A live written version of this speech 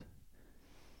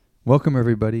Welcome,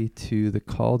 everybody, to the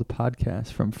Called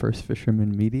podcast from First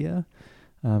Fisherman Media.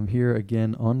 Here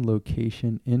again on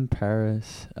location in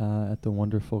Paris at the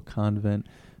wonderful convent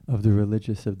of the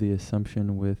Religious of the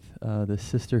Assumption with the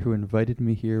sister who invited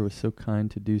me here, was so kind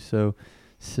to do so,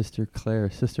 Sister Clare.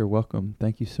 Sister, welcome.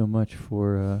 Thank you so much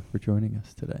for joining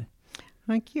us today.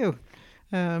 Thank you.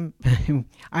 I'm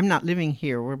not living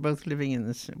here. We're both living in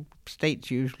the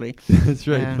States usually. That's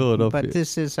right, Philadelphia. But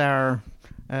this is our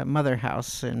mother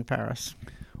house in Paris.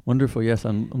 Wonderful. Yes,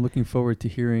 I'm looking forward to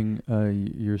hearing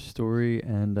your story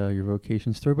and your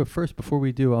vocation story. But first, before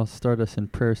we do, I'll start us in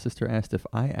prayer. Sister asked if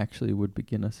I actually would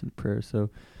begin us in prayer.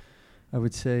 So I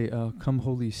would say, come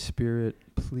Holy Spirit,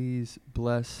 please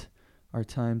bless our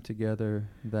time together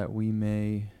that we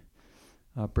may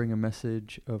bring a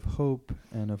message of hope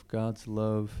and of God's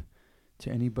love to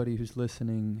anybody who's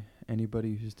listening,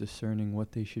 anybody who's discerning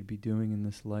what they should be doing in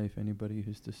this life, anybody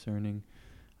who's discerning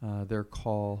their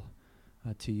call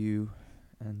to you.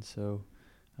 And so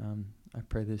I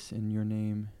pray this in your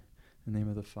name, in the name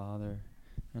of the Father,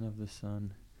 and of the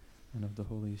Son, and of the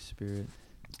Holy Spirit.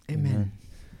 Amen.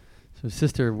 So,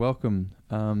 Sister, welcome.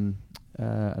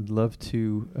 I'd love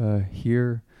to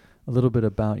hear a little bit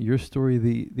about your story.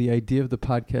 The idea of the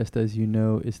podcast, as you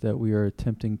know, is that we are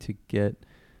attempting to get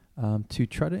to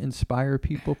try to inspire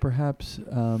people, perhaps,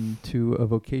 to a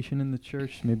vocation in the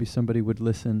church. Maybe somebody would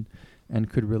listen and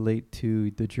could relate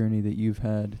to the journey that you've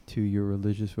had to your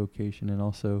religious vocation, and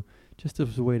also just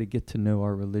as a way to get to know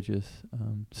our religious.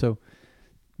 So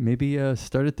maybe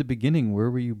start at the beginning. Where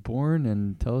were you born,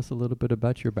 and tell us a little bit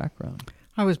about your background.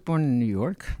 I was born in New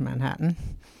York, Manhattan.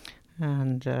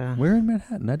 And where in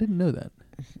Manhattan? I didn't know that.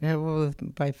 Yeah, well,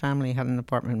 my family had an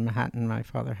apartment in Manhattan. My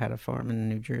father had a farm in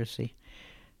New Jersey.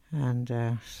 And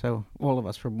so all of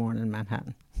us were born in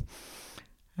Manhattan.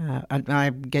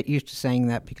 I get used to saying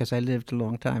that because I lived a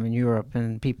long time in Europe,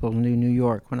 and people knew New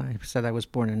York. When I said I was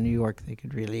born in New York, they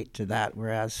could relate to that,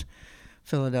 whereas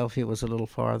Philadelphia was a little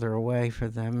farther away for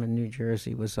them, and New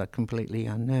Jersey was completely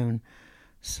unknown.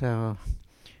 So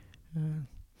I'm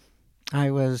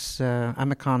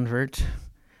a convert.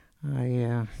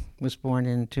 I was born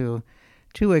into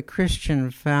a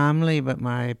Christian family, but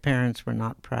my parents were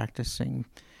not practicing.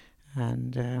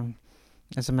 And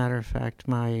as a matter of fact,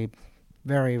 my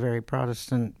very, very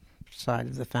Protestant side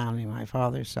of the family, my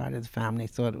father's side of the family,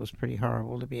 thought it was pretty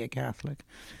horrible to be a Catholic.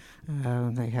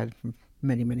 They had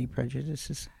many, many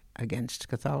prejudices against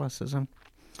Catholicism.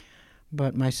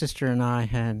 But my sister and I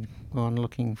had gone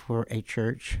looking for a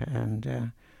church,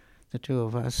 and the two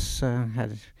of us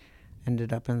had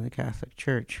ended up in the Catholic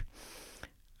Church.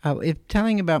 If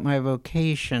telling about my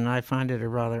vocation, I find it a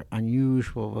rather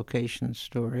unusual vocation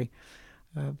story.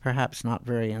 Perhaps not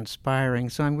very inspiring.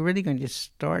 So I'm really going to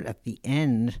start at the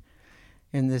end,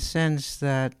 in the sense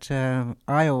that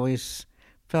I always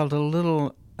felt a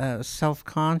little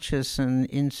self-conscious and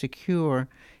insecure,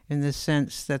 in the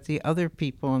sense that the other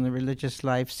people in the religious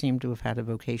life seemed to have had a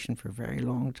vocation for a very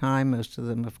long time. Most of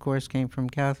them, of course, came from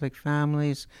Catholic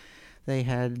families. They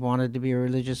had wanted to be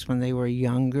religious when they were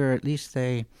younger. At least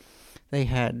they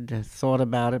had thought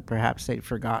about it. Perhaps they'd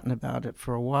forgotten about it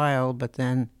for a while, but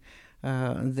then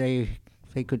they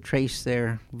could trace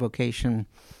their vocation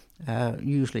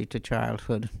usually to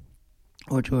childhood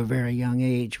or to a very young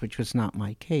age, which was not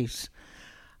my case.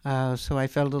 So I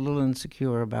felt a little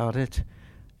insecure about it,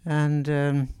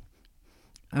 and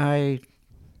I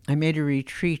made a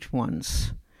retreat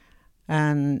once,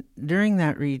 and during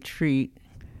that retreat,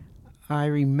 I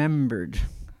remembered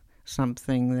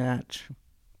something that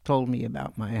told me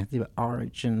about the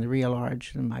real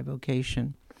origin of my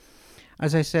vocation.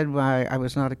 As I said, I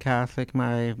was not a Catholic.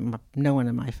 No one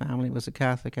in my family was a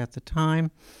Catholic at the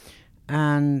time.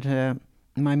 And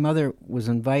my mother was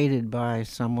invited by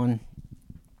someone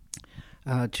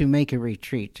to make a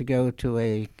retreat, to go to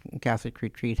a Catholic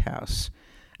retreat house.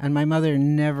 And my mother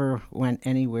never went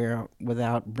anywhere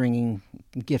without bringing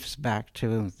gifts back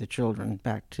to the children,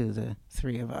 back to the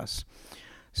three of us.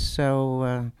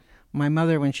 So my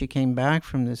mother, when she came back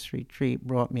from this retreat,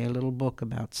 brought me a little book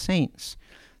about saints.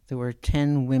 There were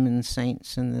 10 women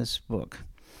saints in this book.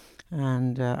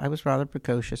 And I was rather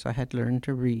precocious. I had learned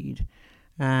to read.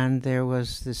 And there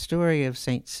was the story of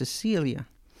Saint Cecilia.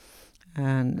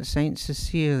 And Saint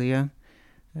Cecilia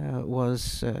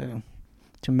was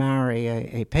to marry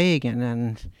a pagan,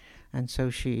 and so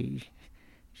she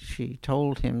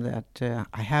told him that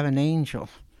I have an angel,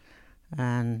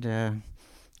 and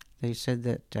they said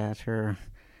that at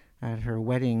her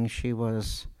wedding she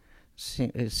was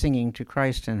singing to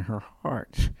Christ in her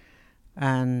heart,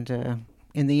 and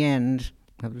in the end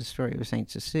of the story of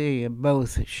Saint Cecilia,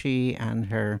 both she and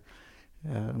her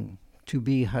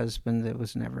to-be husband that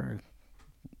was never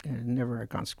a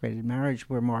consecrated marriage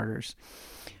were martyrs.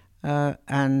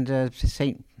 And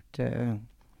Saint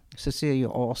Cecilia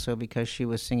also, because she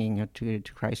was singing to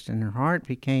Christ in her heart,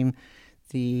 became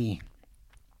the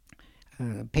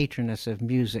patroness of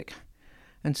music.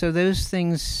 And so those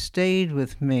things stayed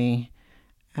with me.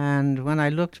 And when I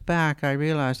looked back, I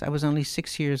realized I was only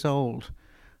 6 years old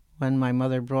when my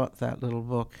mother brought that little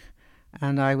book.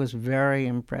 And I was very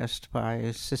impressed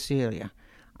by Cecilia.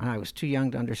 And I was too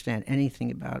young to understand anything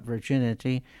about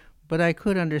virginity, but I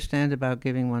could understand about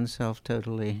giving oneself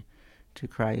totally to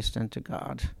Christ and to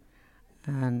God.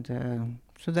 And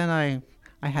so then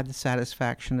I had the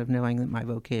satisfaction of knowing that my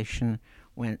vocation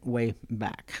went way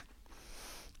back.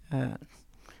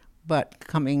 But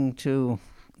coming to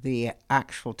the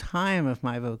actual time of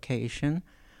my vocation,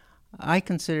 I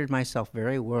considered myself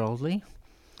very worldly,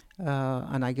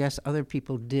 and I guess other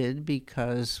people did,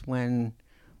 because when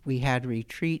we had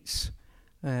retreats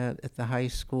at the high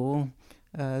school,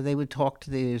 they would talk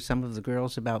to some of the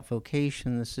girls about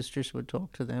vocation. The sisters would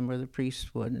talk to them, or the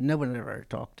priests would. No one ever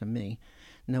talked to me.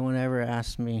 No one ever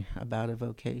asked me about a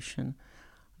vocation.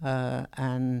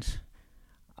 And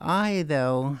I,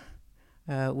 though,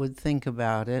 would think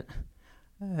about it.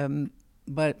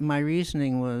 But my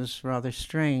reasoning was rather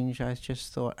strange. I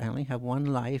just thought, I only have one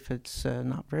life. It's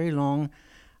not very long.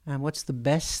 And what's the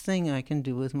best thing I can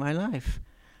do with my life?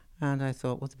 And I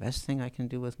thought, well, the best thing I can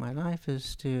do with my life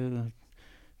is to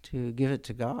give it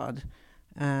to God,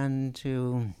 and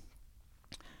to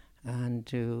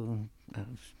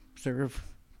serve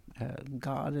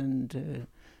God, and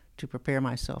to prepare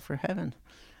myself for heaven.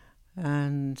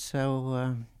 And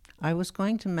so I was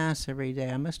going to Mass every day.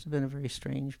 I must have been a very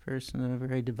strange person, and a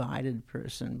very divided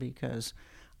person, because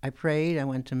I prayed, I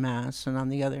went to Mass, and on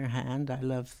the other hand, I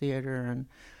loved theater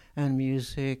and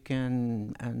music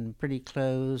and pretty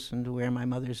clothes, and to wear my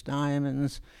mother's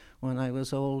diamonds when I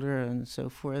was older, and so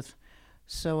forth.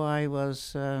 So I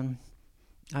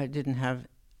didn't have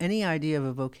any idea of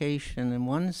a vocation in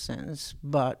one sense,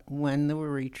 but when there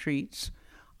were retreats,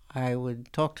 I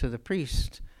would talk to the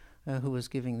priest who was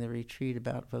giving the retreat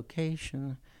about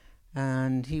vocation,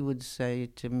 and he would say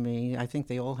to me, I think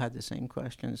they all had the same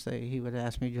questions. He would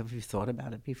ask me, have you thought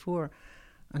about it before?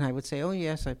 And I would say, oh,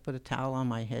 yes, I put a towel on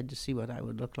my head to see what I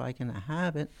would look like in a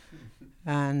habit.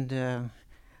 And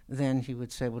then he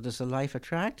would say, well, does the life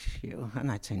attract you?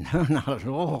 And I'd say, no, not at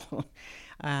all.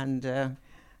 And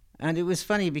it was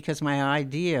funny, because my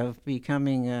idea of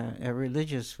becoming a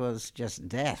religious was just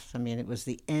death. I mean, it was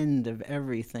the end of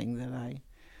everything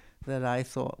that I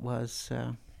thought was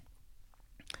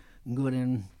good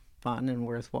and fun and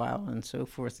worthwhile and so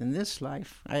forth in this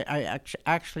life. I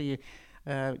actually,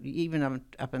 even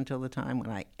up until the time when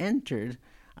I entered,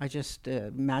 I just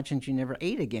imagined you never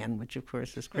ate again, which of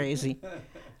course is crazy.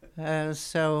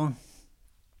 So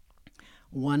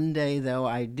one day, though,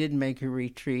 I did make a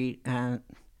retreat, and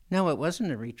no, it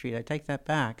wasn't a retreat. I take that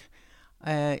back.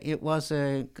 It was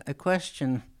a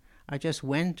question. I just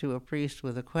went to a priest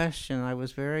with a question. I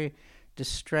was very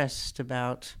distressed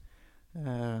about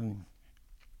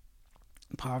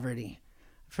poverty.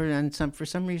 For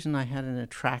some reason, I had an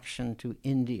attraction to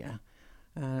India.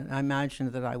 I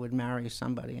imagined that I would marry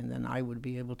somebody, and then I would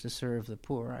be able to serve the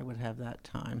poor. I would have that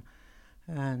time.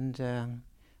 And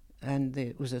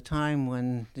it was a time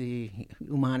when the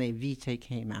Humane Vitae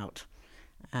came out,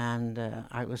 and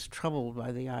I was troubled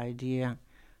by the idea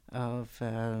of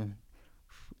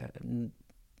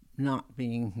not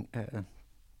being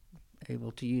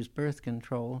able to use birth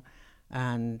control.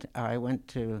 And I went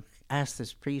to ask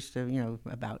this priest,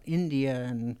 about India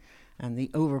and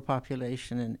the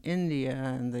overpopulation in India,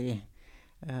 and the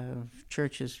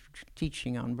church's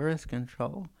teaching on birth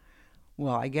control.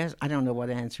 Well, I guess, I don't know what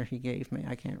answer he gave me.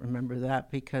 I can't remember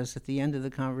that, because at the end of the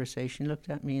conversation, he looked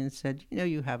at me and said,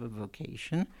 you have a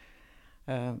vocation.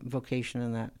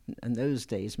 Vocation in those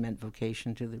days meant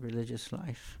vocation to the religious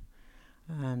life.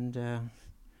 And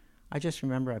I just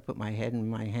remember I put my head in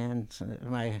my hands, and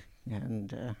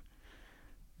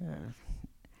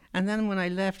then when I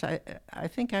left, I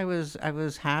think I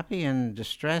was happy and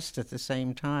distressed at the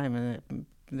same time. And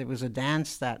there was a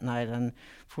dance that night, and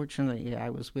fortunately I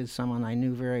was with someone I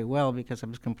knew very well, because I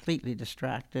was completely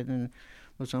distracted and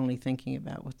was only thinking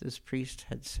about what this priest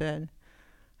had said.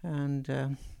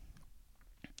 And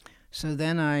so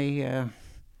then I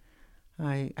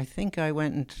think I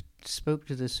went and spoke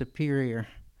to the superior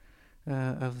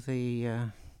of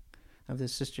the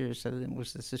sisters. It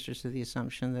was the Sisters of the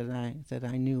Assumption that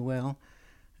I knew well,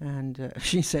 and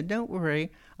she said, "Don't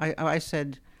worry." I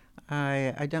said,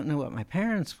 I don't know what my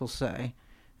parents will say,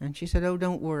 And she said, "Oh,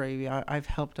 don't worry, I've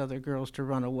helped other girls to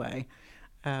run away,"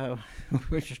 uh,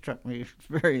 which struck me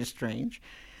very strange.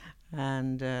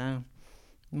 And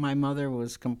my mother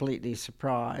was completely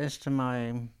surprised.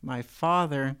 My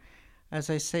father, as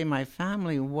I say, my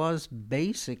family was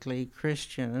basically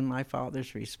Christian, and my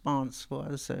father's response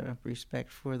was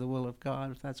respect for the will of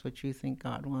God. If that's what you think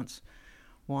God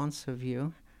wants of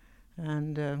you,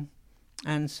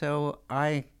 and so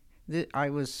I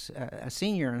was a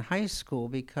senior in high school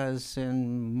because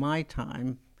in my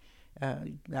time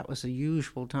that was a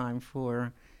usual time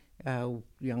for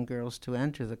young girls to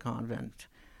enter the convent,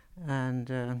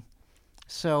 and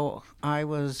so I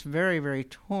was very, very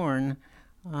torn.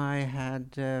 I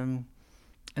had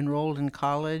enrolled in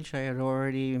college. I had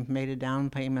already made a down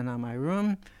payment on my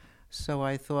room. So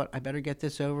I thought, I better get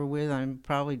this over with. I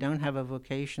probably don't have a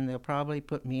vocation. They'll probably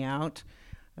put me out.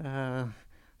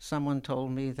 Someone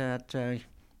told me that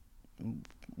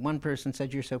one person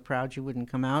said, "You're so proud you wouldn't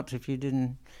come out if you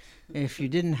didn't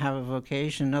have a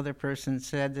vocation." Another person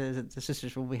said that the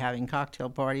sisters will be having cocktail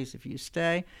parties if you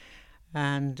stay.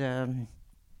 And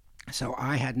so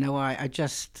I had I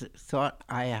just thought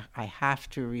I have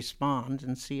to respond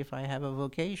and see if I have a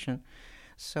vocation.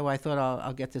 So I thought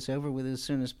I'll get this over with as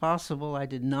soon as possible. I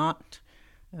did not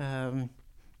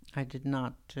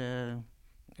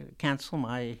cancel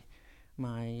my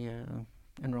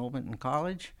enrollment in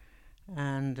college,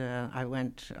 and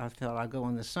I thought I'll go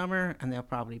in the summer, and they'll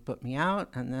probably put me out,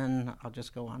 and then I'll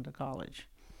just go on to college.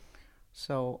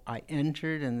 So I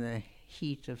entered in the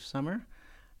heat of summer,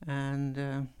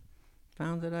 and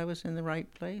found that I was in the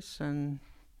right place and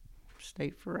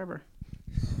stayed forever.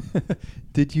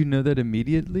 Did you know that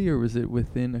immediately, or was it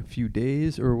within a few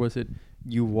days, or was it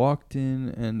you walked in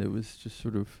and it was just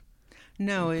sort of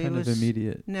kind of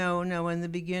immediate? No. In the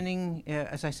beginning,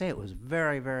 as I say, it was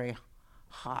very, very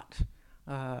hot.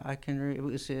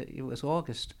 It was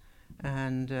August,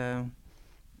 and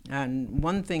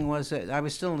one thing was that I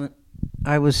was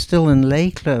still in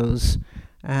lay clothes.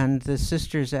 And the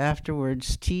sisters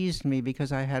afterwards teased me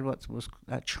because I had what was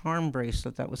a charm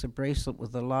bracelet. That was a bracelet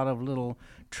with a lot of little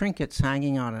trinkets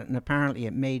hanging on it, and apparently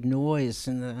it made noise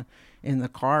in the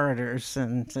corridors,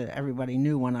 and everybody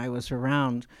knew when I was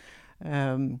around.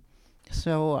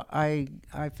 So I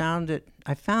found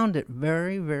it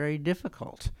very, very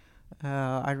difficult.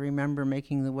 I remember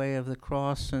making the way of the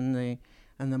cross, and the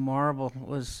marble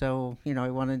was so,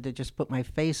 I wanted to just put my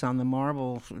face on the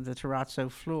marble, the terrazzo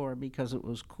floor, because it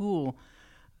was cool.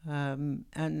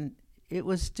 And it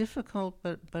was difficult,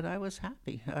 but I was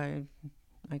happy. I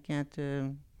can't...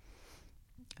 and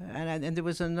there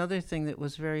was another thing that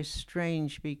was very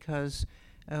strange, because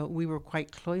we were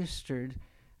quite cloistered.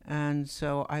 And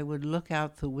so I would look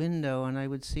out the window, and I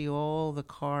would see all the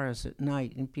cars at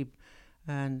night,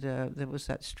 and there was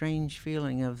that strange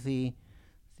feeling of the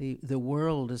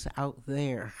world is out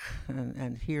there,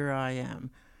 and here I am.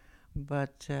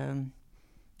 But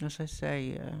as I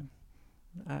say,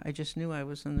 I just knew I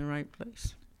was in the right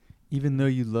place. Even though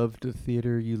you loved the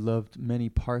theater, you loved many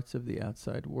parts of the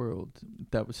outside world,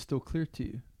 that was still clear to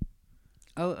you.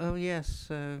 Oh yes,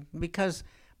 because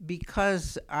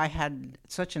I had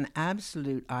such an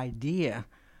absolute idea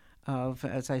of,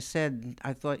 as I said,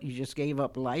 I thought you just gave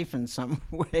up life in some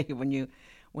way when you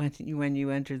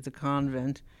entered the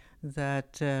convent.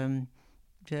 That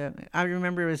I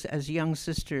remember as young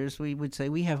sisters, we would say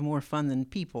we have more fun than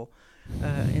people,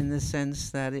 in the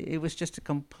sense that it was just a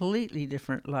completely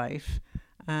different life,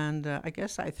 and I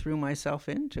guess I threw myself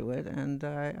into it, and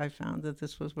I found that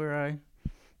this was where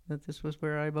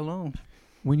I belonged.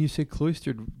 When you say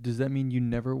cloistered, does that mean you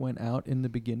never went out in the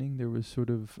beginning? There was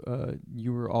sort of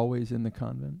you were always in the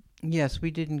convent? Yes, we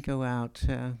didn't go out.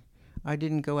 I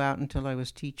didn't go out until I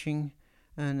was teaching,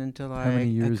 and until How many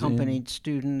years accompanied in?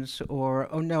 students,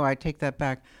 no, I take that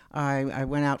back. I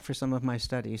went out for some of my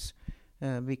studies,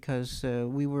 because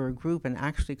we were a group, and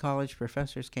actually college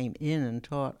professors came in and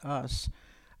taught us,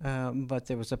 but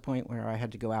there was a point where I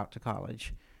had to go out to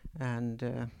college,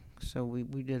 and so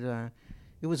we did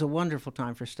it was a wonderful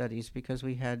time for studies, because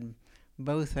we had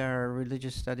both our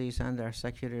religious studies and our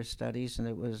secular studies, and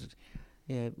it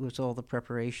was all the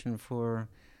preparation for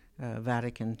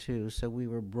Vatican II. So we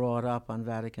were brought up on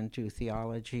Vatican II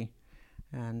theology,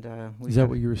 and is that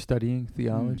what you were studying,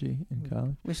 theology, in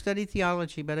college? We studied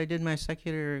theology, but I did my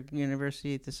secular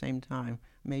university at the same time.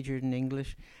 Majored in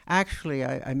English. Actually,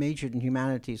 I majored in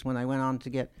humanities. When I went on to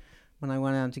get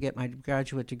my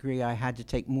graduate degree, I had to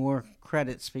take more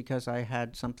credits, because I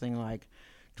had something like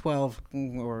 12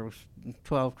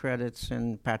 credits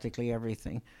in practically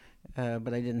everything.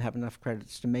 but I didn't have enough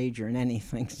credits to major in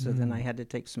anything, so then I had to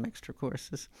take some extra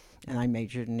courses, and I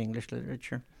majored in English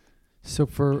literature. So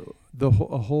for a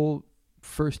whole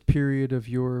first period of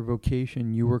your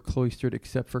vocation, you were cloistered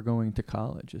except for going to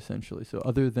college, essentially. So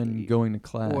other than going to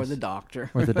class Or the doctor.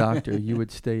 You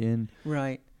would stay in.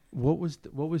 Right. What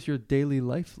was your daily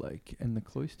life like in the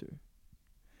cloister?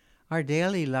 Our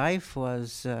daily life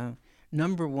was,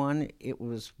 number one, it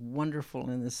was wonderful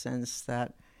in the sense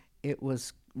that it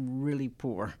was really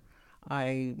poor.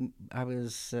 I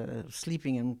was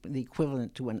sleeping in the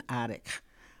equivalent to an attic.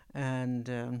 And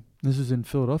this was in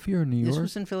Philadelphia or New York? This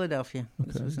was in Philadelphia.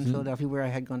 Okay. This was in Philadelphia, where I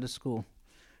had gone to school.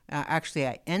 Actually,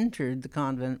 I entered the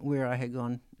convent where I had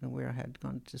gone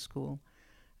to school,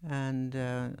 and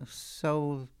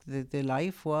so the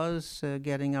life was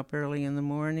getting up early in the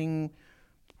morning,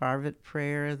 private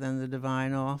prayer, then the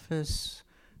divine office,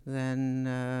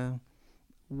 then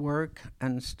work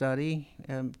and study.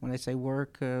 When I say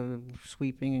work,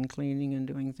 sweeping and cleaning and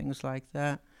doing things like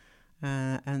that.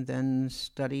 And then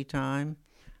study time,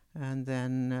 and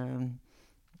then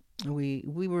we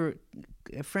were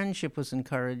friendship was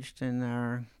encouraged in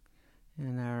our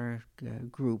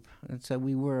group, and so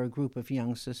we were a group of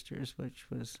young sisters, which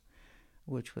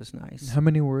was nice. How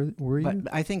many were you?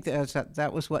 But I think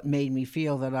that was what made me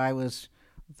feel that I was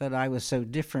so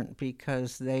different,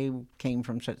 because they came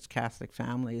from such Catholic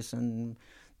families, and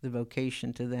the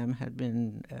vocation to them had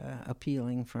been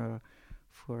appealing for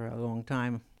a long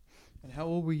time. And how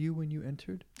old were you when you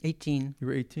entered? 18. You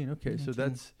were 18. Okay, 18.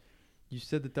 So you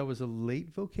said that was a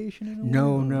late vocation in a way?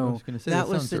 No. I was going to say that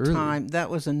was the early. time.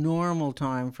 That was a normal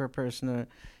time for a person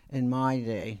in my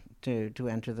day to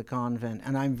enter the convent,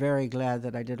 and I'm very glad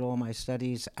that I did all my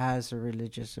studies as a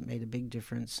religious. It made a big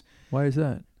difference. Why is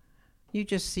that? You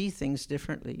just see things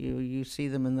differently. You see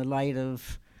them in the light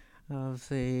of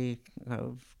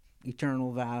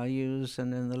eternal values,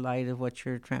 and in the light of what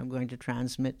you're going to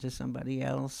transmit to somebody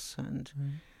else. And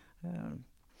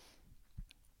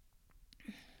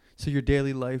so your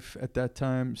daily life at that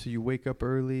time, so you wake up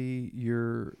early,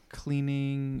 you're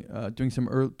cleaning, doing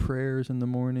some prayers in the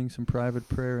morning, some private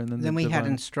prayer, and then we had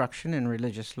instruction in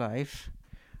religious life,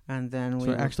 and then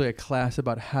actually a class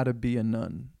about how to be a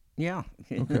nun. Yeah.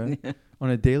 Okay. On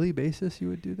a daily basis you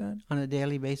would do that? On a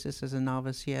daily basis as a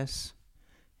novice, yes.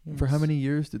 Yes. For how many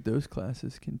years did those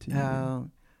classes continue?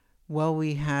 Well,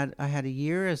 I had a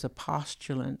year as a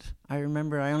postulant. I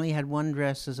remember I only had one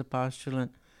dress as a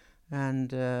postulant, and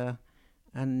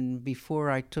before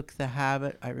I took the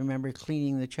habit, I remember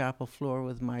cleaning the chapel floor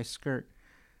with my skirt,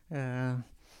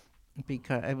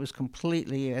 because it was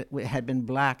it had been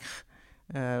black.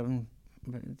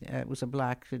 It was a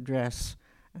black dress,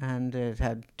 and it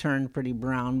had turned pretty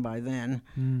brown by then,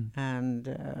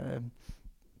 and.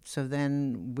 So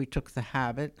then we took the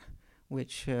habit,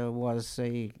 which was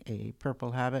a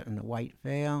purple habit and a white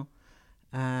veil.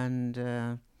 And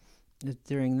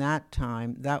during that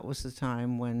time, that was the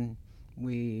time when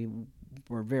we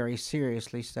were very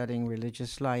seriously studying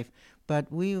religious life. But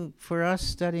for us,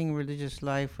 studying religious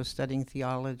life was studying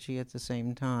theology at the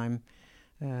same time.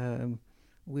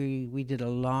 We did a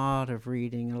lot of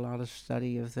reading, a lot of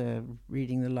study of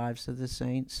reading the lives of the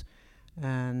saints.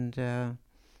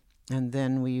 And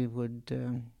then we would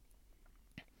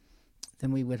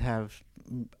have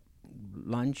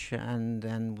lunch, and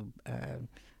then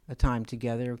a time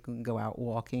together, go out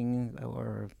walking,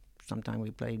 or sometime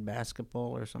we played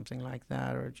basketball or something like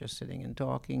that, or just sitting and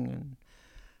talking and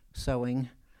sewing.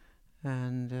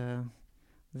 And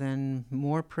then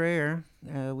more prayer.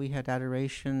 We had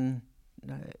adoration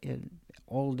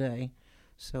all day,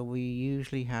 so we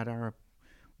usually had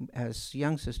as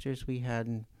young sisters, we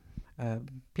had a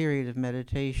period of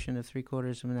meditation of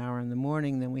 3/4 of an hour in the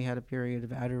morning. Then we had a period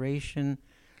of adoration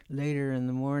later in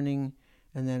the morning,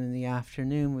 and then in the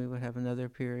afternoon we would have another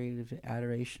period of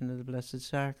adoration of the Blessed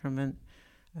Sacrament,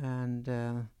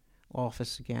 and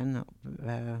office again,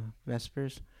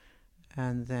 Vespers,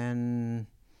 and then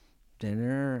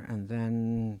dinner, and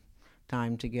then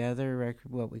time together,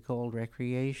 what we called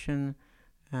recreation,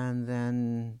 and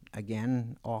then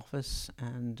again office.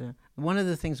 And one of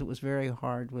the things that was very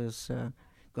hard was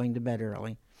going to bed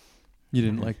early. You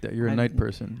didn't like that? You're a night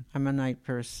person. I'm a night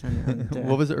person. And,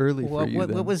 what was early for you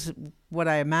then? What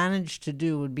I managed to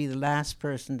do would be the last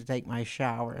person to take my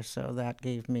shower, so that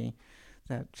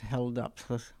held up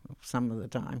some of the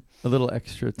time. A little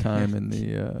extra time in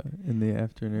the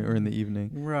afternoon or in the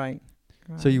evening. Right.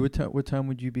 So what time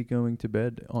would you be going to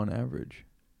bed on average?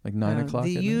 Like 9 o'clock?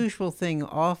 The usual thing,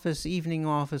 evening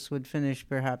office would finish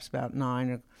perhaps about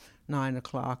 9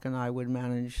 o'clock, and I would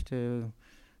manage to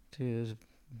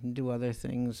do other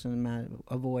things and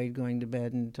avoid going to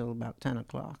bed until about 10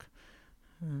 o'clock.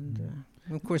 And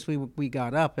of course, we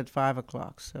got up at 5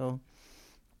 o'clock, so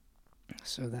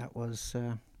that was...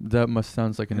 that must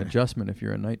sounds like an adjustment if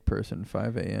you're a night person.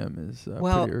 5 a.m. is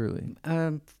pretty early.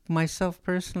 Myself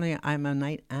personally, I'm a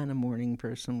night and a morning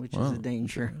person, which is a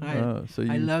danger.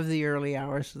 I love the early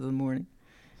hours of the morning.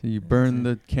 So you burn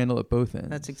the candle at both ends.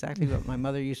 That's exactly what my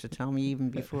mother used to tell me even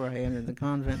before I entered the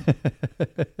convent.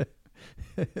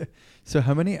 So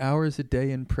how many hours a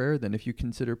day in prayer then, if you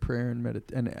consider prayer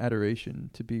and adoration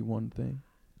to be one thing?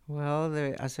 Well,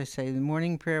 as I say, the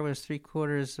morning prayer was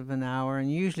 3/4 of an hour,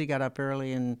 and usually got up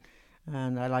early, and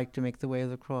I like to make the Way of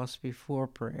the Cross before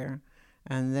prayer.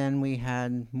 And then we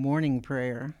had morning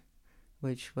prayer,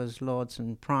 which was Lauds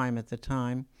and Prime at the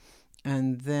time.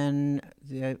 And then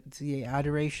the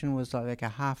adoration was like a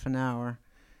half an hour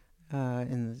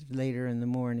later in the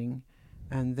morning.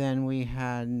 And then we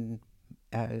had,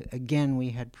 again,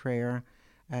 we had prayer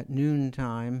at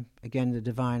noontime, again, the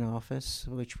Divine Office,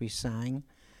 which we sang.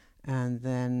 And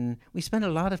then we spent a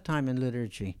lot of time in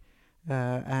liturgy.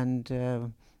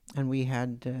 And we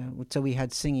had, so we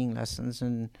had singing lessons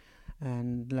and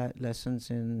lessons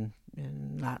in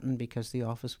Latin, because the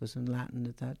office was in Latin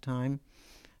at that time.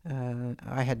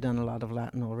 I had done a lot of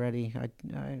Latin already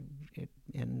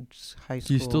in high school.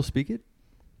 Do you still speak it?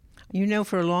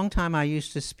 For a long time I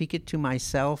used to speak it to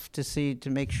myself to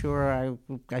make sure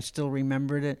I still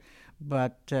remembered it.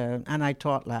 But and I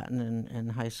taught Latin in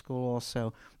high school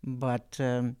also. But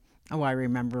I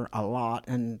remember a lot,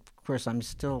 and of course I'm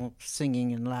still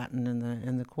singing in Latin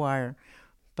in the choir.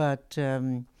 But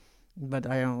I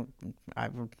don't.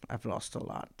 I've lost a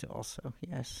lot also.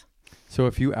 Yes. So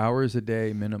a few hours a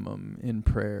day minimum in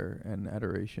prayer and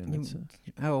adoration.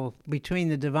 Between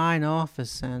the Divine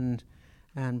Office and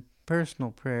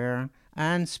personal prayer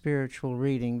and spiritual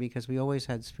reading, because we always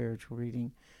had spiritual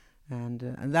reading, and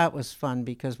that was fun,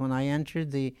 because when I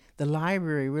entered the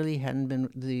library really hadn't been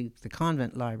the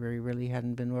convent library really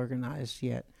hadn't been organized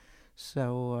yet,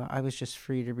 so I was just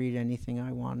free to read anything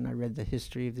I wanted. I read the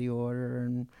history of the order,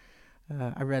 and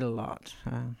I read a lot.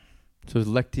 So is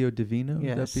Lectio Divina?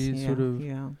 Yes, would that be sort of?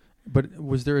 Yeah. But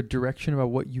was there a direction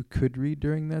about what you could read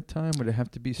during that time? Would it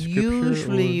have to be scripture?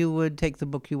 Usually you would take the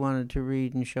book you wanted to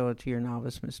read and show it to your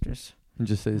novice mistress. And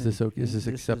just say, is this okay? Is this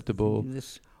acceptable?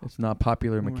 It's not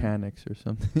popular mechanics or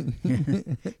something.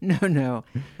 No.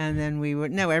 And then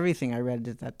everything I read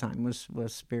at that time was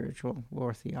spiritual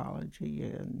or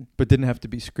theology. But didn't have to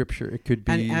be scripture. It could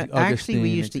be Augustine. Actually, we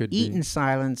used to eat in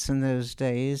silence in those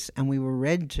days, and we were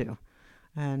read to.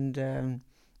 And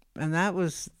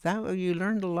that you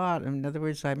learned a lot. In other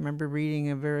words, I remember reading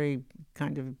a very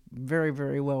very,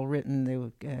 very well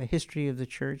written history of the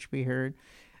church we heard,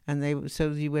 and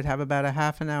so you would have about a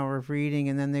half an hour of reading,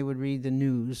 and then they would read the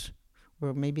news,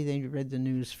 or maybe they read the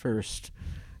news first.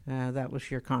 That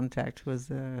was your contact with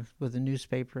the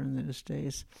newspaper in those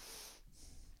days.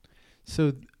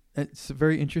 So it's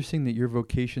very interesting that your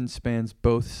vocation spans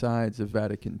both sides of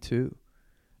Vatican II.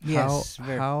 Yes.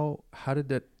 How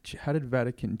did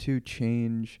Vatican II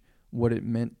change what it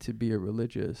meant to be a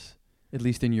religious, at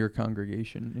least in your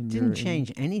congregation? It didn't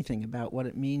change anything about what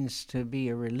it means to be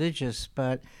a religious,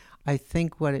 but I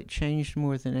think what it changed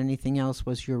more than anything else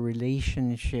was your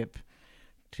relationship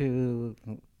to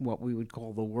what we would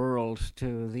call the world,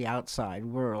 to the outside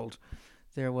world.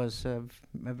 There was a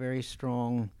very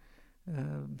strong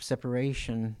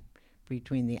separation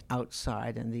between the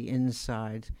outside and the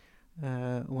inside.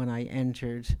 When I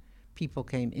entered, people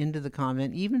came into the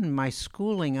convent. Even in my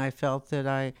schooling, I felt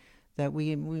that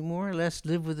we more or less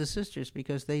lived with the sisters,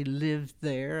 because they lived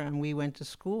there and we went to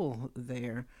school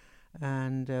there,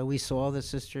 and we saw the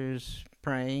sisters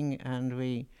praying, and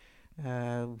we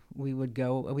would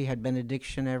go. We had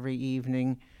benediction every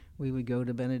evening. We would go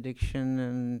to benediction,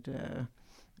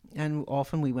 and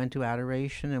often we went to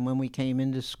adoration. And when we came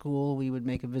into school, we would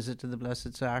make a visit to the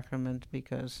Blessed Sacrament,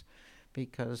 because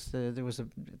there was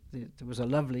a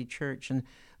lovely church. And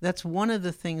that's one of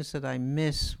the things that I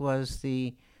miss, was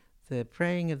the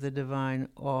praying of the Divine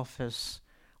Office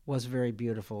was very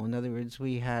beautiful. In other words,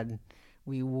 we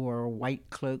wore white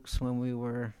cloaks when we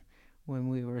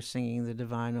were singing the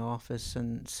Divine Office,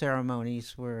 and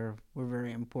ceremonies were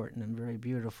very important and very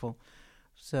beautiful,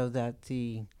 so that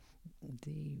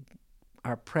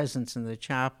our presence in the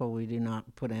chapel, we do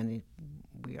not put any,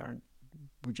 we're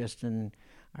just in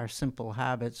our simple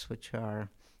habits, which are...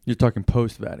 You're talking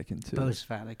post-Vatican II.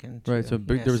 Post-Vatican II, right? So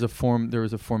yes. There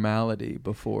was a formality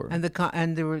before, and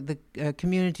the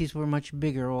communities were much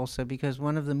bigger also, because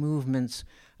one of the movements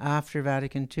after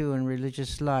Vatican II in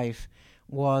religious life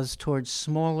was towards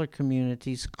smaller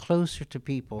communities, closer to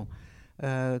people,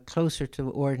 closer to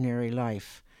ordinary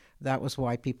life. That was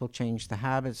why people changed the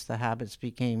habits. The habits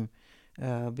became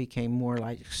more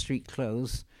like street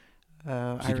clothes.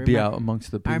 So you could be out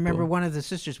amongst the people. I remember one of the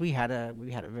sisters. We had a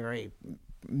very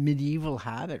medieval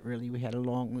habit. Really, we had it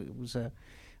was a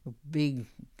big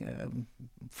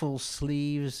full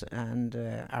sleeves, and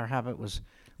our habit was.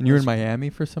 And you were in Miami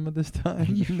for some of this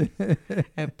time.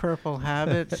 A purple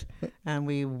habit, and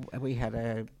we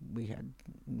had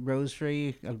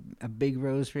rosary, a big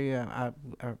rosary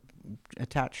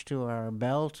attached to our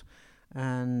belt,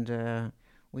 and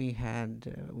we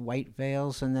had white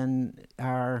veils, and then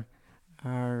our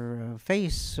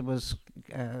face was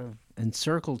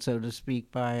encircled, so to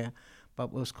speak, by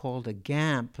what was called a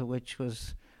gamp, which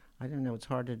was, I don't know, it's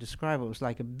hard to describe. It was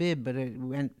like a bib, but it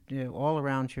went all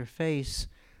around your face.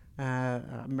 I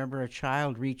remember a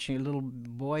little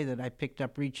boy that I picked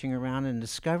up reaching around and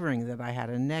discovering that I had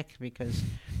a neck because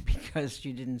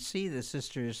you didn't see the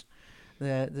sisters'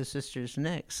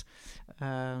 necks,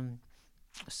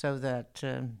 so that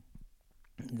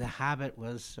the habit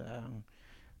was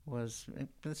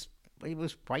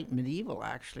quite medieval,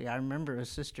 actually. I remember a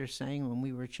sister saying when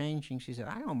we were changing, she said,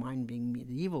 "I don't mind being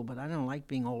medieval, but I don't like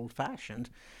being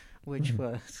old-fashioned," which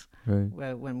was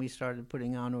when we started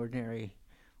putting on ordinary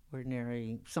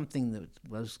something that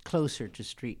was closer to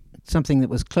street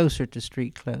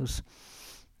clothes.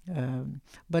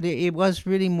 But it was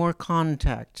really more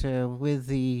contact with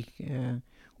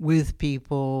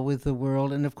people, with the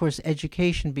world, and of course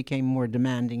education became more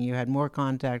demanding. You had more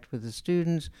contact with the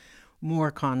students,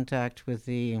 more contact with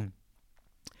the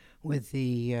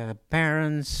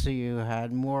parents. You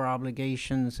had more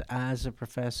obligations as a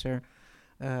professor,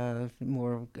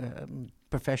 more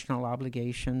professional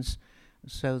obligations.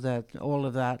 So that all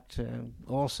of that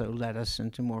also led us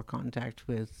into more contact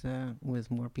with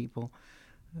more people.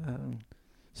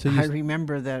 So I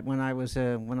remember that when I was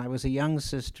a young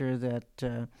sister,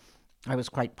 that I was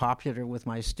quite popular with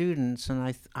my students,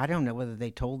 and I don't know whether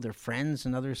they told their friends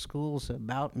in other schools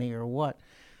about me or what,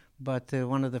 but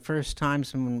one of the first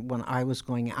times when I was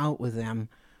going out with them,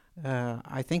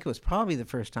 I think it was probably the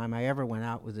first time I ever went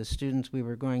out with the students. We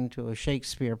were going to a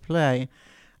Shakespeare play.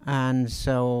 And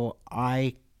so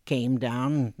I came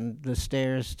down the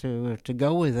stairs to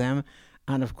go with them.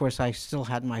 And, of course, I still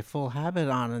had my full habit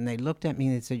on. And they looked at me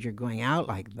and they said, "You're going out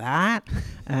like that?"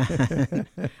 And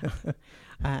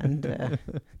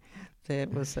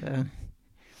it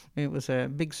was a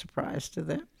big surprise to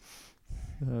them.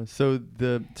 So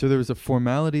there was a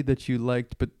formality that you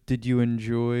liked, but did you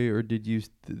enjoy, or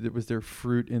was there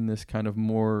fruit in this kind of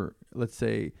more, let's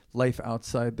say, life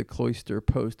outside the cloister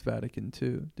post Vatican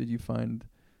II? Did you find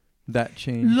that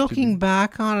change? Looking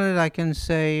back on it, I can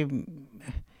say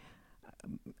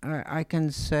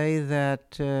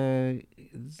that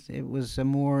it was a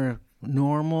more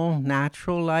normal,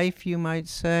 natural life, you might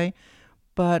say.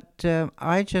 But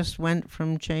I just went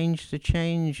from change to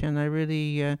change, and I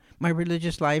really, my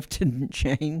religious life didn't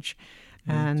change.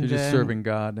 And so just serving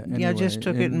God anyway. Yeah, I just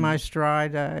took it in my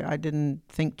stride. I didn't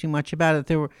think too much about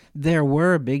it. There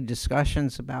were big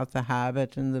discussions about the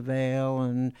habit and the veil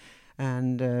and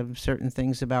certain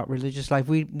things about religious life.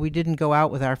 We didn't go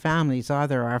out with our families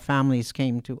either. Our families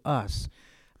came to us.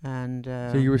 And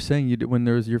so you were saying when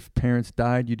your parents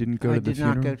died, you didn't go to the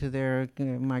funeral? I did not go to their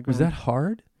my. Was that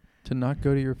hard? To not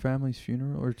go to your family's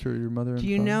funeral or to your mother and father? Do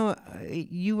you know,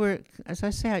 you were, as I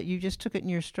said, you just took it in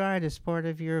your stride as part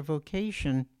of your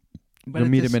vocation. You'll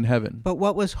meet him in heaven. But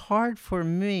what was hard for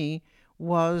me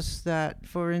was that,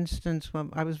 for instance,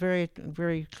 when I was very,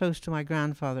 very close to my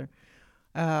grandfather,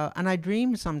 and I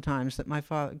dreamed sometimes that my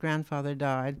grandfather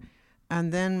died.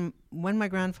 And then when my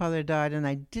grandfather died and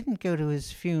I didn't go to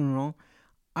his funeral,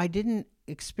 I didn't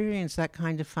experience that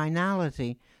kind of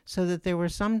finality, so that there were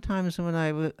some times when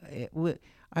I would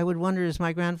wonder, is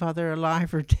my grandfather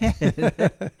alive or dead?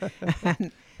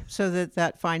 And so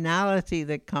that finality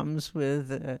that comes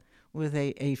with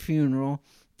a funeral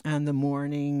and the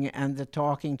mourning and the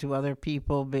talking to other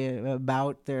people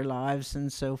about their lives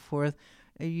and so forth,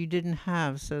 you didn't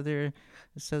have.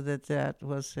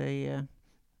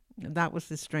 That was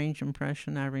the strange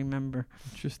impression I remember.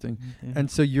 Interesting. Yeah.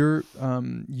 And so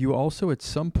you also at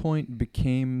some point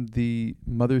became the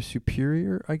Mother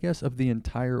Superior, I guess, of the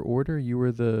entire order. You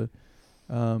were there's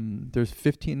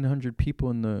 1,500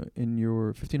 people in your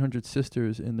 1,500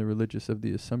 sisters in the Religious of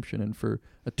the Assumption, and for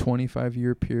a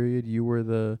 25-year period, you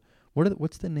were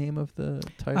what's the name of the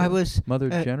title? I was Mother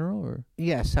General, or?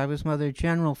 Yes, I was Mother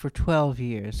General for 12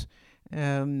 years.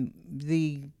 In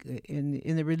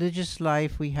the religious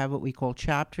life, we have what we call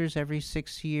chapters every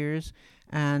 6 years,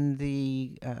 and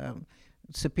the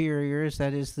superiors,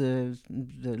 that is the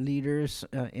leaders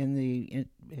in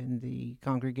the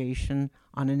congregation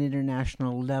on an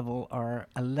international level, are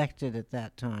elected at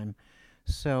that time.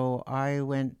 So I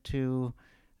went to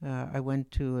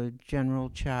a general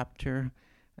chapter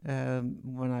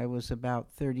when I was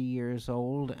about 30 years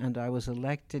old, and I was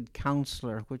elected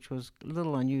counselor, which was a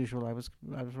little unusual. I was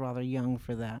rather young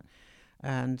for that.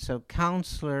 And so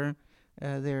counselor,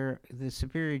 the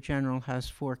superior general has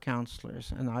 4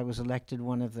 counselors, and I was elected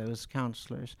one of those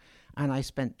counselors. And I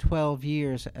spent 12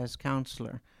 years as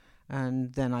counselor.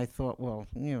 And then I thought, well,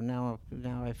 now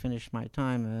I finished my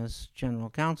time as general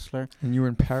counselor. And you were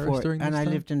in Paris during this time? And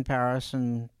I lived in Paris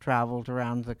and traveled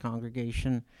around the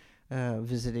congregation,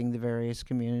 visiting the various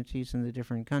communities in the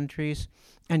different countries,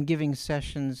 and giving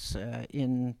sessions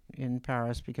in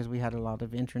Paris, because we had a lot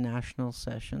of international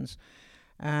sessions.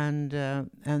 And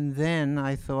then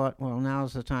I thought, well,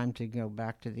 now's the time to go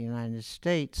back to the United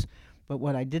States. But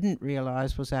what I didn't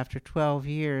realize was after 12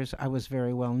 years, I was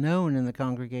very well known in the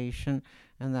congregation,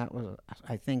 and that was,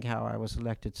 I think, how I was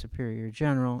elected Superior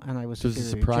General, and I was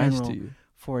Superior General to you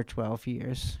for 12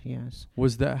 years, yes.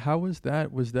 How was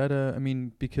that? Was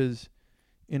that because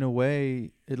in a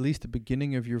way, at least the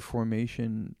beginning of your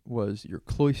formation was you're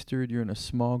cloistered, you're in a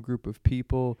small group of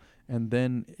people, and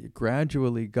then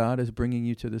gradually God is bringing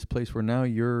you to this place where now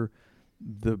you're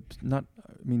not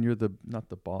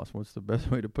the boss. What's the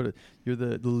best way to put it? You're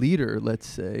the leader, let's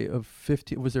say, of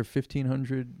 15. Was there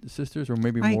 1,500 sisters, or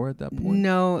maybe more at that point?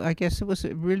 No, I guess it was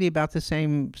really about the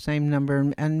same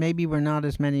number, and maybe we're not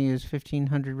as many as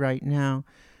 1,500 right now.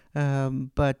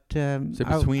 But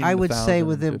I would say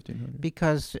with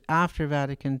because after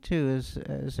Vatican II, as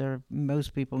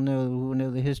most people know who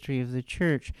know the history of the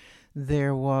Church,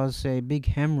 there was a big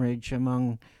hemorrhage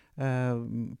among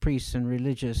priests and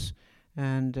religious.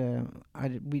 And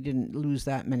we didn't lose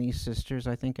that many sisters.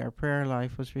 I think our prayer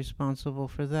life was responsible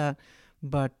for that.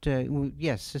 But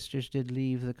yes, sisters did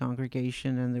leave the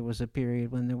congregation, and there was a period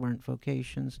when there weren't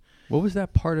vocations. What was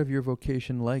that part of your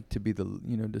vocation like, to be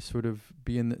to sort of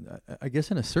be in the, I guess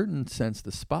in a certain sense,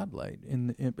 the spotlight,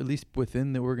 at least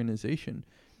within the organization,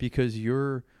 because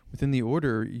you're within the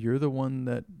order, you're the one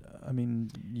that,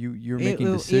 you're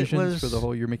making decisions for the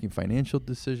whole, you're making financial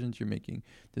decisions, you're making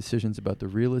decisions about the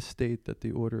real estate that the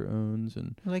order owns.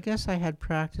 Well, I guess I had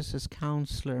practice as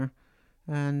counselor,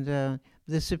 and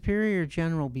the Superior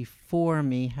General before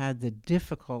me had the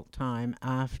difficult time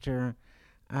after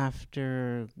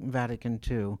Vatican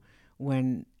II,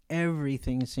 when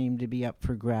everything seemed to be up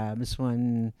for grabs,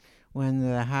 when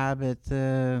the habit,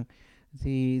 the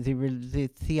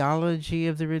theology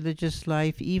of the religious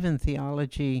life, even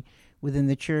theology within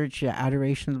the Church,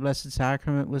 adoration of the Blessed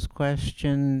Sacrament was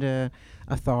questioned.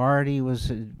 Authority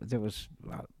there was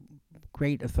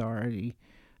great authority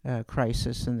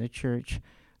crisis in the Church,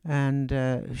 and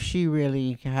she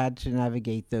really had to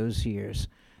navigate those years.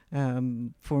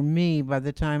 For me, by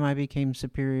the time I became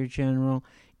Superior General,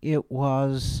 it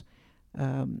was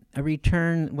a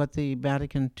return. What the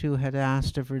Vatican II had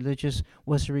asked of religious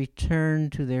was a return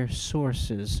to their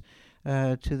sources,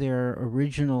 to their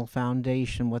original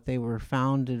foundation, what they were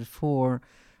founded for,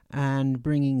 and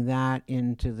bringing that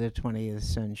into the 20th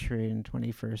century and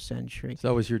 21st century. So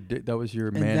that was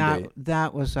your mandate.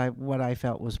 That was what I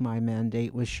felt was my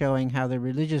mandate, was showing how the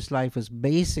religious life was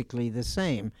basically the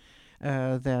same,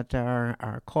 that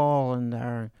our call and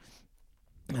our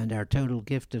total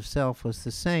gift of self was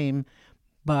the same,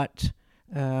 but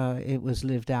it was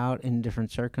lived out in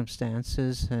different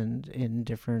circumstances and in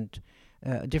different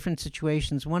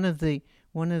situations. One of the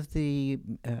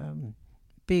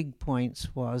big points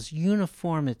was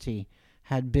uniformity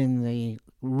had been the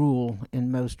rule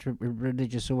in most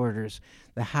religious orders.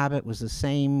 The habit was the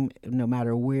same no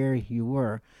matter where you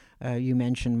were. You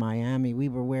mentioned Miami. We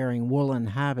were wearing woolen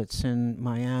habits in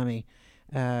Miami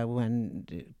when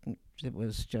it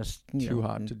was just too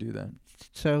hot to do that.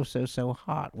 So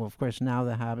hot. Well, of course, now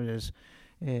the habit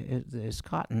is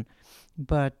cotton,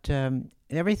 but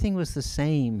everything was the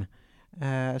same.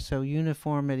 So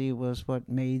uniformity was what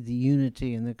made the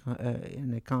unity in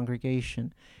the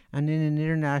congregation. And in an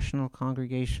international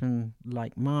congregation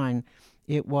like mine,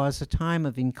 it was a time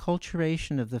of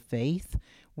enculturation of the faith,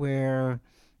 where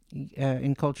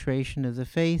enculturation of the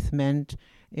faith meant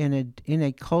in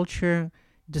a culture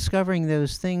discovering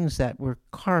those things that were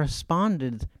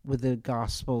corresponded with the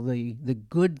gospel, the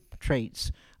good traits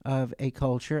of a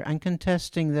culture, and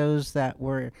contesting those that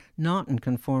were not in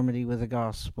conformity with the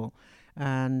gospel.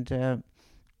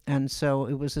 And so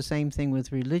it was the same thing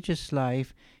with religious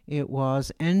life. It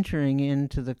was entering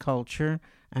into the culture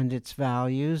and its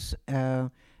values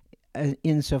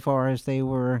insofar as they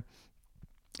were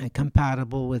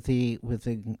compatible with the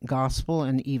gospel,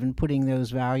 and even putting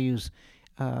those values,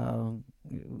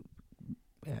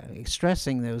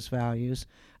 expressing those values,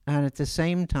 and at the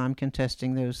same time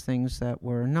contesting those things that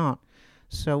were not.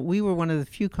 So we were one of the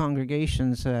few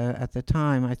congregations at the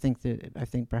time. I think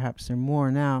perhaps there are more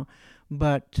now,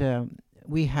 but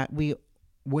we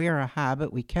wear a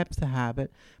habit. We kept the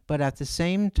habit, but at the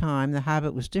same time, the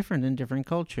habit was different in different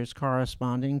cultures,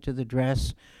 corresponding to the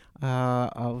dress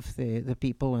of the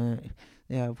people,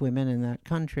 of women in that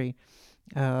country.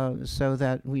 So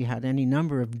that we had any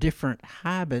number of different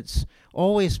habits,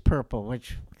 always purple,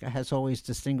 which has always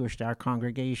distinguished our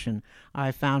congregation.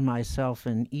 I found myself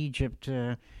in Egypt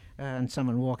and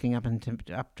someone walking up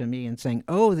to me and saying,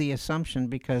 "Oh, the Assumption,"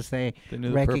 because they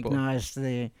recognized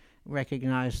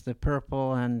the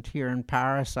purple. And here in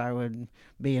Paris, I would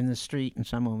be in the street and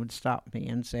someone would stop me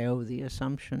and say, "Oh, the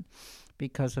Assumption,"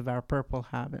 because of our purple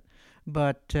habit.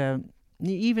 But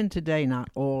even today,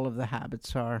 not all of the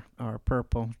habits are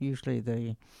purple. Usually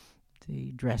the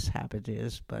dress habit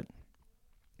is, but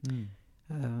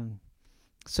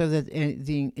so that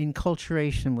the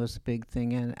enculturation was a big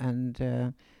thing,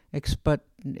 and but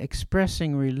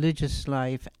expressing religious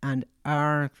life and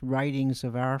our writings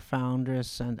of our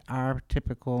founders and our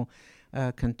typical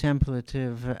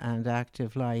contemplative and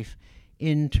active life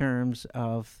in terms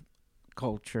of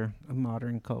culture,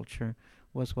 modern culture,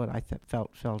 was what I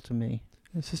felt to me.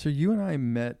 Sister, you and I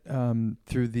met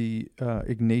through the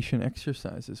Ignatian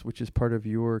exercises, which is part of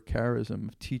your charism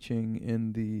of teaching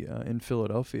in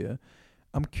Philadelphia.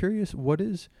 I'm curious, what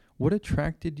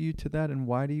attracted you to that, and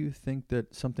why do you think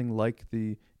that something like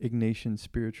the Ignatian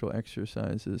spiritual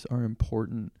exercises are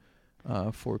important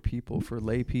for people, for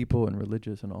lay people and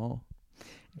religious and all?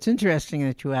 It's interesting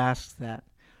that you asked that,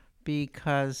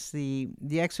 because the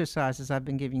exercises, I've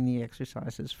been giving the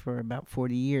exercises for about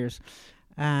 40 years,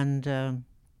 and the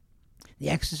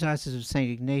exercises of St.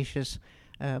 Ignatius,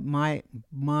 my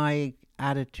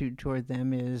attitude toward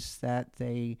them is that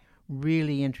they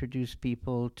really introduce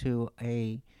people to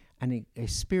a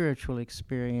spiritual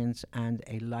experience and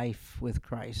a life with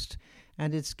Christ.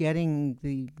 And it's getting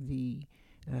the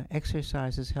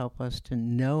exercises help us to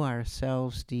know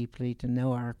ourselves deeply, to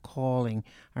know our calling,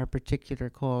 our particular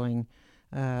calling,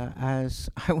 as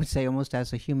I would say almost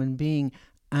as a human being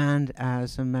and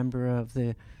as a member of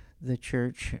the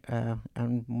church.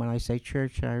 And when I say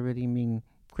church, I really mean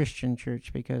Christian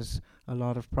church, because a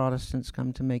lot of Protestants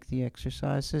come to make the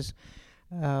exercises.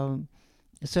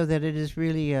 So that it is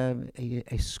really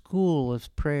a school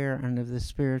of prayer and of the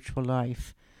spiritual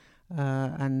life.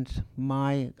 And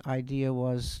my idea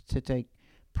was to take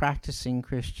practicing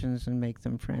Christians and make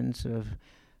them friends of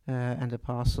and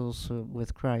apostles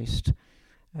with Christ.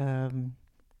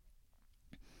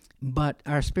 But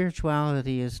our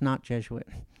spirituality is not Jesuit.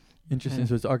 Interesting.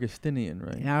 So it's Augustinian,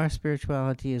 right? Our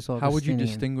spirituality is Augustinian. How would you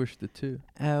distinguish the two?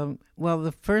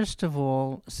 Well, first of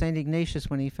all, St. Ignatius,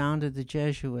 when he founded the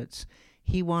Jesuits,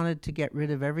 he wanted to get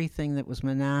rid of everything that was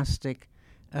monastic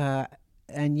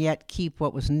and yet keep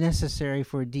what was necessary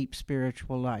for a deep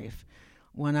spiritual life.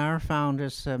 When our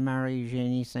founders, St. Marie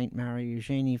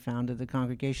Eugenie, founded the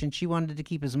congregation, she wanted to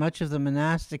keep as much of the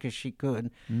monastic as she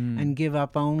could and give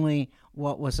up only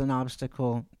what was an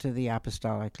obstacle to the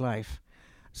apostolic life.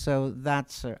 So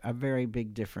that's a very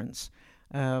big difference.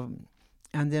 And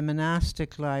the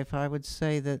monastic life, I would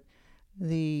say that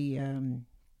the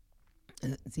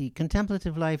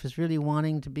contemplative life is really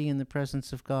wanting to be in the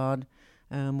presence of God,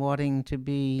 wanting to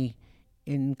be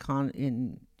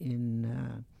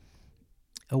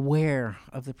aware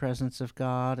of the presence of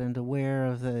God and aware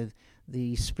of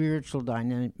the spiritual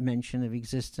dimension of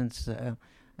existence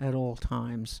at all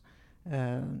times.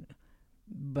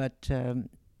 But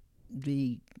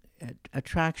the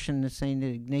attraction that St.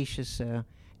 Ignatius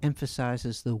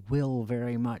emphasizes the will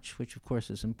very much, which of course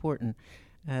is important.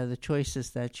 The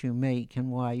choices that you make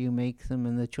and why you make them,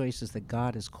 and the choices that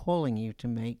God is calling you to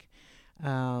make.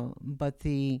 But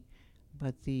the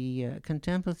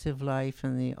contemplative life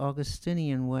and the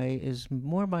Augustinian way is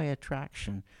more by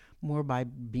attraction, more by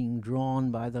being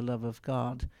drawn by the love of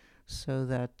God. So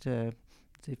that there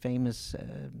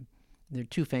are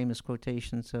two famous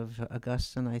quotations of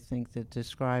Augustine, I think, that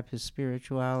describe his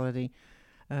spirituality.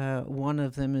 One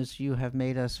of them is, "You have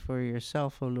made us for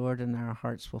yourself, O Lord, and our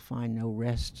hearts will find no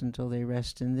rest until they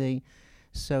rest in thee."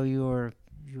 So your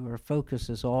focus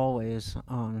is always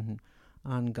on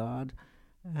God.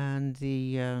 And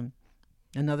the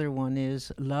another one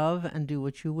is, "Love and do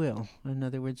what you will." In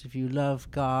other words, if you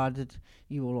love God,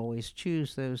 you will always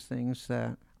choose those things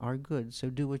that are good. So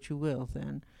do what you will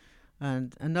then.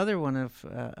 And another one of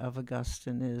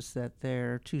Augustine is that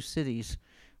there are two cities.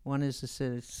 One is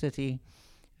a city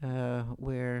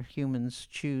where humans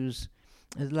choose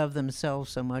love themselves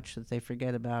so much that they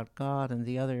forget about God, and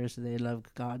the other is they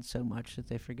love God so much that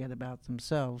they forget about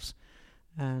themselves.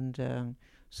 And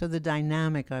so the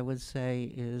dynamic, I would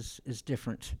say, is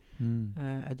different.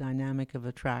 A dynamic of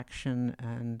attraction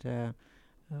and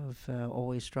of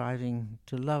always striving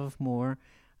to love more,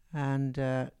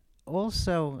 and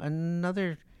also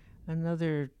another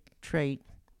trait.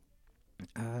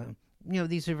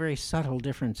 These are very subtle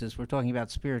differences. We're talking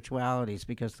about spiritualities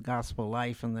because the gospel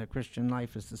life and the Christian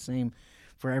life is the same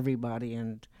for everybody,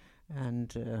 and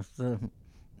the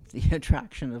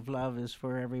attraction of love is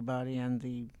for everybody, and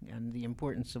the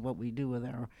importance of what we do with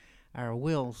our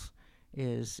wills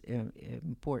is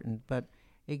important. But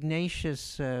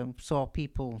Ignatius saw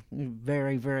people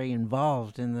very, very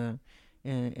involved in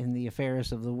the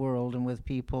affairs of the world and with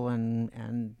people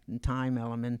and time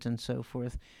element and so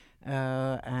forth.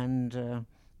 And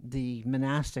the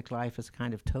monastic life is a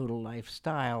kind of total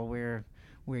lifestyle where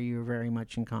you're very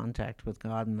much in contact with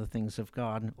God and the things of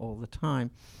God all the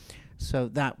time. So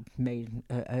that made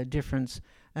a difference.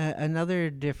 Another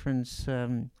difference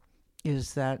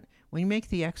is that when you make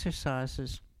the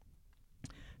exercises,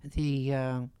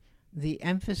 the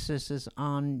emphasis is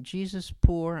on Jesus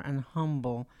poor and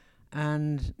humble,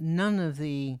 and none of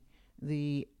the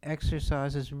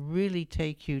exercises really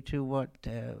take you to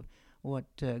what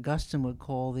Augustine would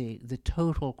call the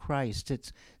total Christ.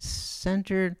 It's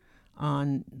centered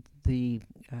on the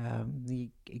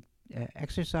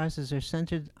exercises are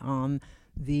centered on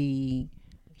the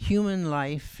human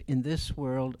life in this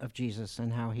world of Jesus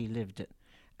and how he lived it.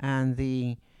 And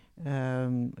the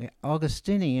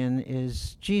Augustinian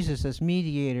is Jesus as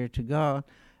mediator to God,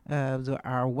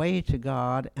 our way to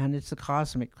God, and it's the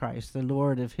cosmic Christ, the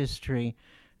Lord of history.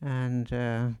 And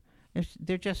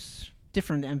they're just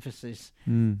different emphases.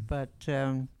 But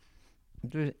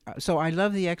so I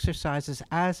love the exercises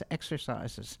as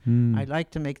exercises. I like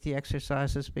to make the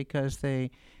exercises because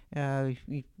they,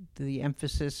 the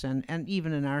emphasis, and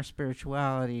even in our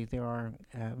spirituality, there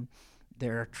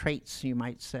are traits, you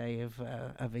might say,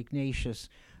 of Ignatius,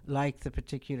 like the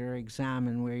particular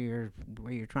examen where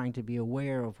you're trying to be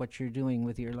aware of what you're doing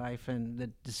with your life and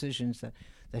the decisions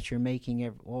that you're making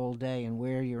all day, and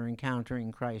where you're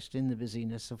encountering Christ in the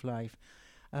busyness of life.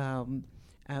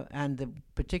 And the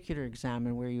particular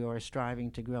examen where you are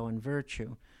striving to grow in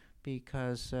virtue,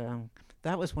 because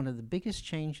that was one of the biggest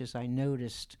changes I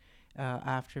noticed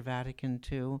after Vatican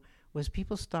II, was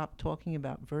people stopped talking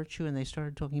about virtue and they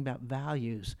started talking about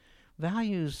values.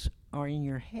 Values are in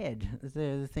your head.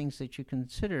 They're the things that you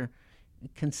consider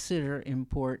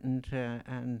important,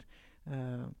 and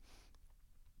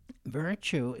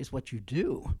virtue is what you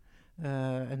do.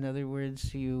 In other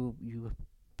words, you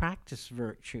practice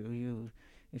virtue.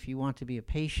 If you want to be a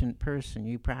patient person,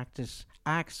 you practice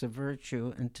acts of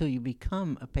virtue until you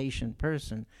become a patient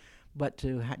person. But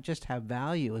to just have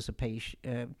value as a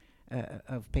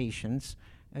of patience,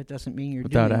 it doesn't mean you're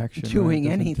doing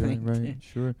anything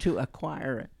to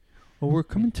acquire it. Well, we're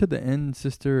coming to the end,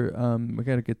 Sister. We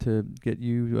got to get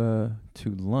you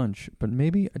to lunch, but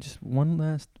maybe just one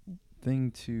last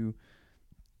thing two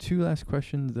last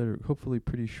questions that are hopefully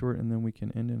pretty short, and then we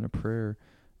can end in a prayer.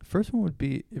 The first one would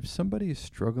be, if somebody is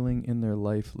struggling in their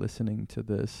life listening to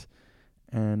this,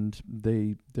 and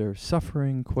they're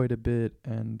suffering quite a bit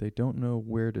and they don't know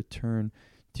where to turn,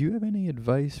 do you have any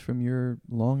advice from your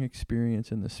long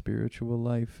experience in the spiritual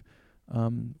life,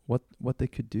 what they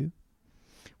could do?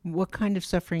 What kind of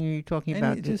suffering are you talking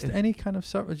about? Just any kind of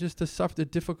suffering, just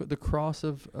the cross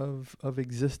of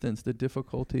existence, the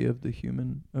difficulty of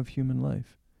human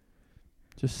life,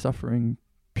 just suffering,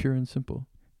 pure and simple.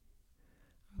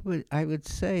 I would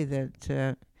say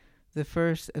that the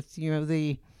first,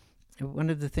 one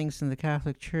of the things in the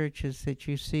Catholic Church is that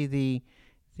you see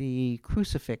the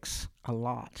crucifix a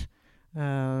lot.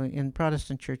 In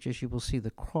Protestant churches, you will see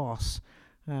the cross.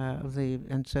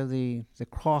 And so the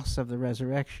cross of the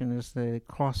resurrection is the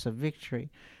cross of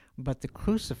victory, but the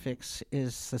crucifix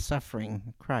is the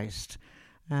suffering Christ,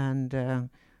 and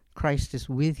Christ is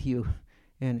with you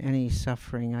in any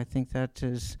suffering. I think there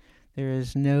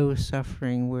is no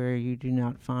suffering where you do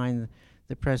not find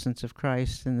the presence of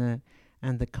Christ and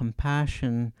the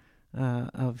compassion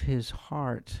of His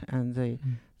heart, and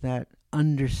that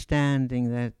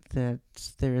understanding that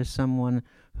there is someone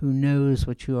who knows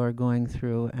what you are going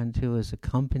through and who is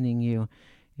accompanying you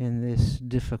in this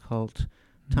difficult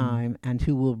time, and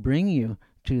who will bring you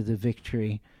to the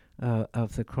victory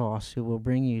of the cross, who will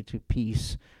bring you to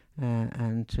peace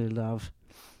and to love.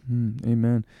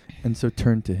 Amen. And so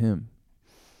turn to Him.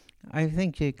 I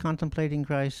think contemplating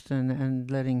Christ and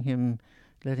letting him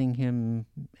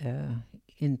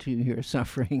into your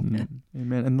suffering.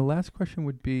 Amen. And the last question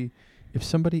would be, if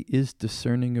somebody is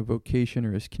discerning a vocation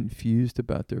or is confused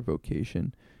about their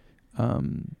vocation,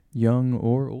 young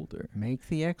or older, Make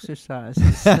the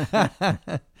exercises.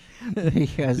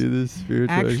 Because do this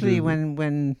spiritual actually, exercise.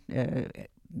 when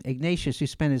Ignatius, who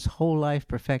spent his whole life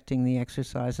perfecting the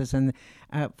exercises, and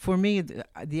for me,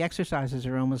 the exercises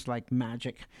are almost like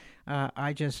magic.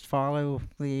 I just follow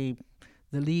the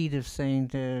lead of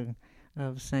Saint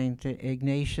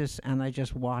Ignatius, and I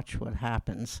just watch what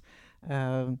happens.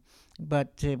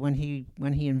 But when he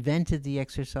invented the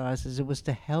exercises, it was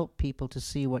to help people to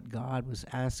see what God was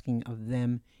asking of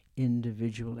them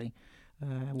individually.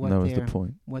 That was the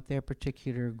point. What their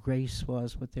particular grace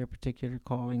was, what their particular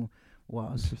calling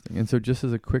was. Interesting. And so just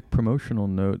as a quick promotional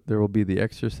note, there will be the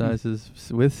exercises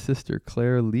with Sister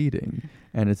Clare leading,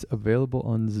 and it's available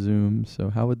on Zoom. So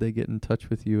how would they get in touch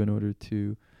with you in order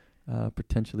to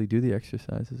potentially do the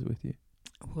exercises with you?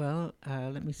 Well,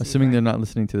 let me see. Assuming they're not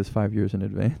listening to this 5 years in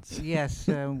advance. Yes,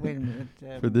 wait a minute.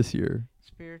 For this year.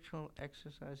 Spiritual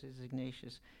Exercises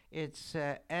Ignatius. It's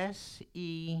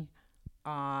SEI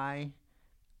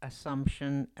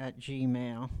Assumption at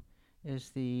Gmail is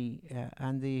the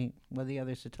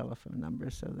other's the telephone number,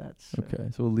 so that's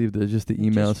okay. So we'll leave just the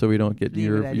email so we don't get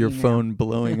your phone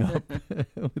blowing up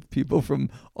with people from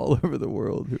all over the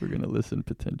world who are going to listen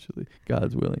potentially,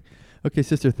 God's willing. Okay,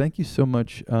 Sister, thank you so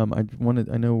much. I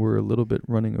know we're a little bit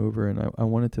running over, and I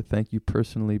wanted to thank you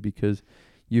personally because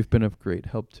you've been of great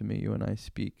help to me. You and I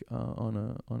speak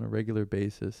on a regular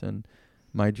basis, and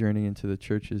my journey into the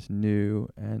church is new,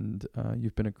 and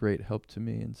you've been a great help to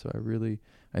me. And so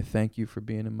I thank you for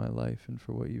being in my life and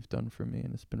for what you've done for me.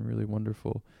 And it's been really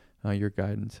wonderful. Your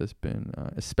guidance has been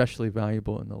especially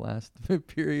valuable in the last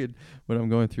period when I'm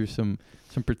going through some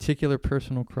particular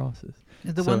personal crosses.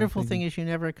 The wonderful thing is you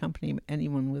never accompany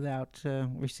anyone without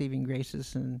receiving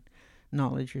graces and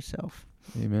knowledge yourself.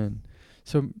 Amen.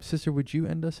 So, Sister, would you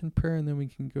end us in prayer, and then we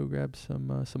can go grab some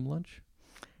lunch?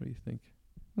 What do you think?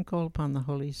 And call upon the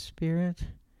Holy Spirit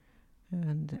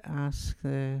and ask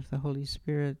the Holy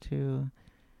Spirit to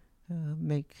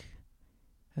make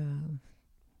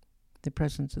the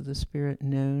presence of the Spirit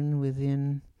known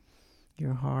within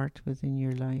your heart, within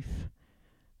your life,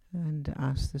 and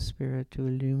ask the Spirit to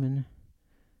illumine,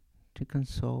 to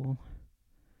console,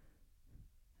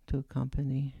 to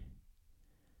accompany,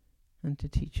 and to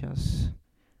teach us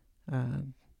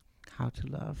how to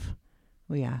love.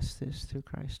 We ask this through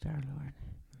Christ our Lord.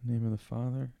 In the name of the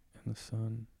Father, and the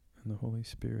Son, and the Holy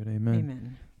Spirit. Amen.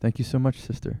 Amen. Thank you so much,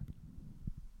 Sister.